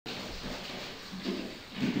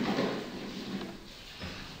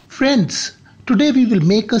Friends, today we will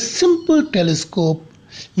make a simple telescope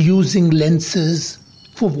using lenses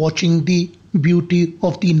for watching the beauty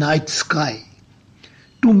of the night sky.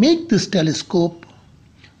 To make this telescope,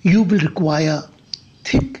 you will require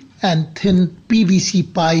thick and thin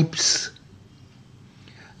PVC pipes.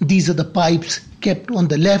 These are the pipes kept on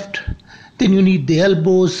the left. Then you need the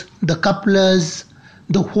elbows, the couplers,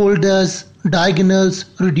 the holders, diagonals,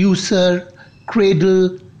 reducer,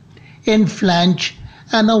 cradle, end flange,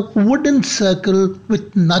 and a wooden circle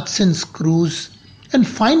with nuts and screws. And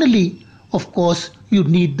finally, of course, you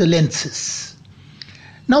need the lenses.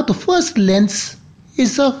 Now the first lens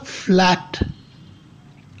is a flat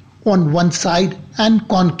on one side and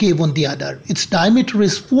concave on the other. Its diameter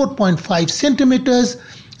is 4.5 centimeters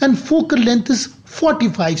and focal length is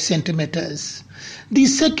 45 centimeters. The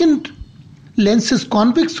second lens is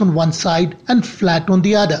convex on one side and flat on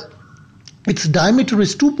the other. Its diameter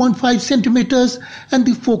is 2.5 centimeters and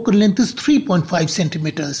the focal length is 3.5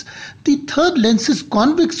 centimeters. The third lens is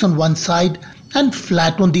convex on one side and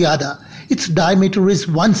flat on the other. Its diameter is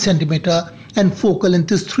 1 centimeter and focal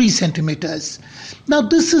length is 3 centimeters. Now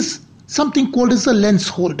this is something called as a lens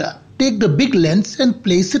holder. Take the big lens and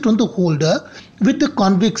place it on the holder with the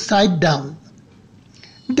convex side down.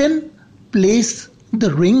 Then place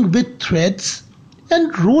the ring with threads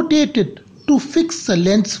and rotate it to fix the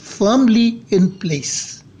lens firmly in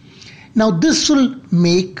place. Now this will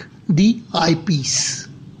make the eyepiece.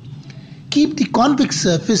 Keep the convex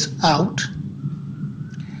surface out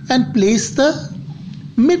and place the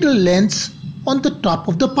middle lens on the top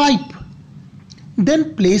of the pipe.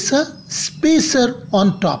 Then place a spacer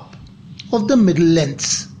on top of the middle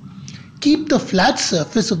lens. Keep the flat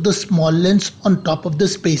surface of the small lens on top of the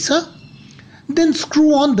spacer. Then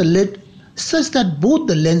screw on the lid such that both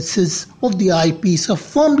the lenses of the eyepiece are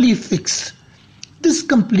firmly fixed. This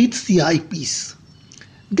completes the eyepiece.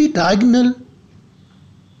 The diagonal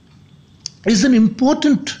is an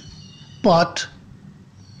important part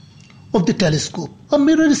of the telescope. A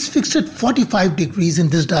mirror is fixed at 45 degrees in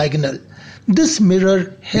this diagonal. This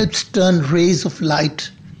mirror helps turn rays of light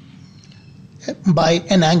by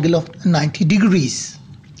an angle of 90 degrees.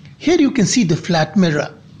 Here you can see the flat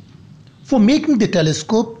mirror. For making the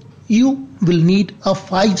telescope, you will need a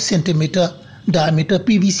 5 centimeter diameter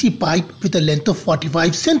PVC pipe with a length of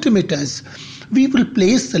 45 centimeters. We will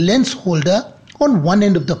place the lens holder on one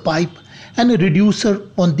end of the pipe and a reducer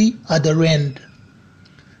on the other end.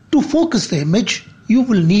 To focus the image, you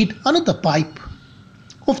will need another pipe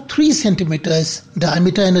of 3 centimeters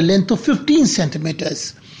diameter and a length of 15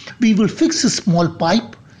 centimeters. We will fix a small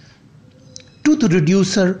pipe to the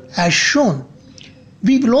reducer as shown.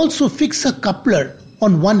 We will also fix a coupler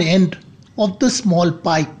on one end of the small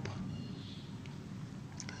pipe.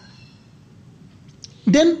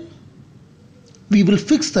 Then we will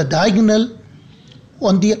fix the diagonal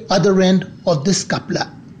on the other end of this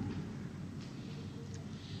coupler.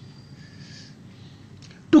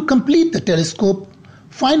 To complete the telescope,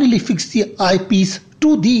 finally fix the eyepiece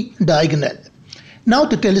to the diagonal. Now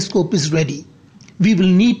the telescope is ready. We will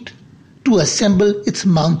need to assemble its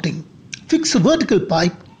mounting. Fix a vertical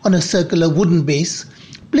pipe on a circular wooden base.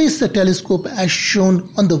 Place the telescope as shown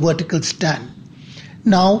on the vertical stand.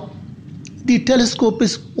 Now the telescope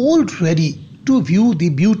is all ready to view the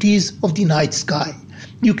beauties of the night sky.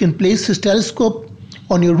 You can place this telescope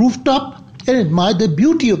on your rooftop and admire the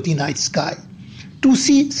beauty of the night sky. To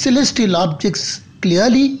see celestial objects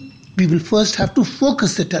clearly, we will first have to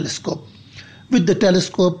focus the telescope. With the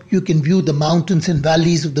telescope, you can view the mountains and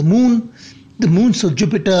valleys of the moon, the moons of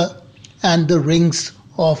Jupiter, and the rings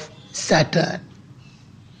of Saturn.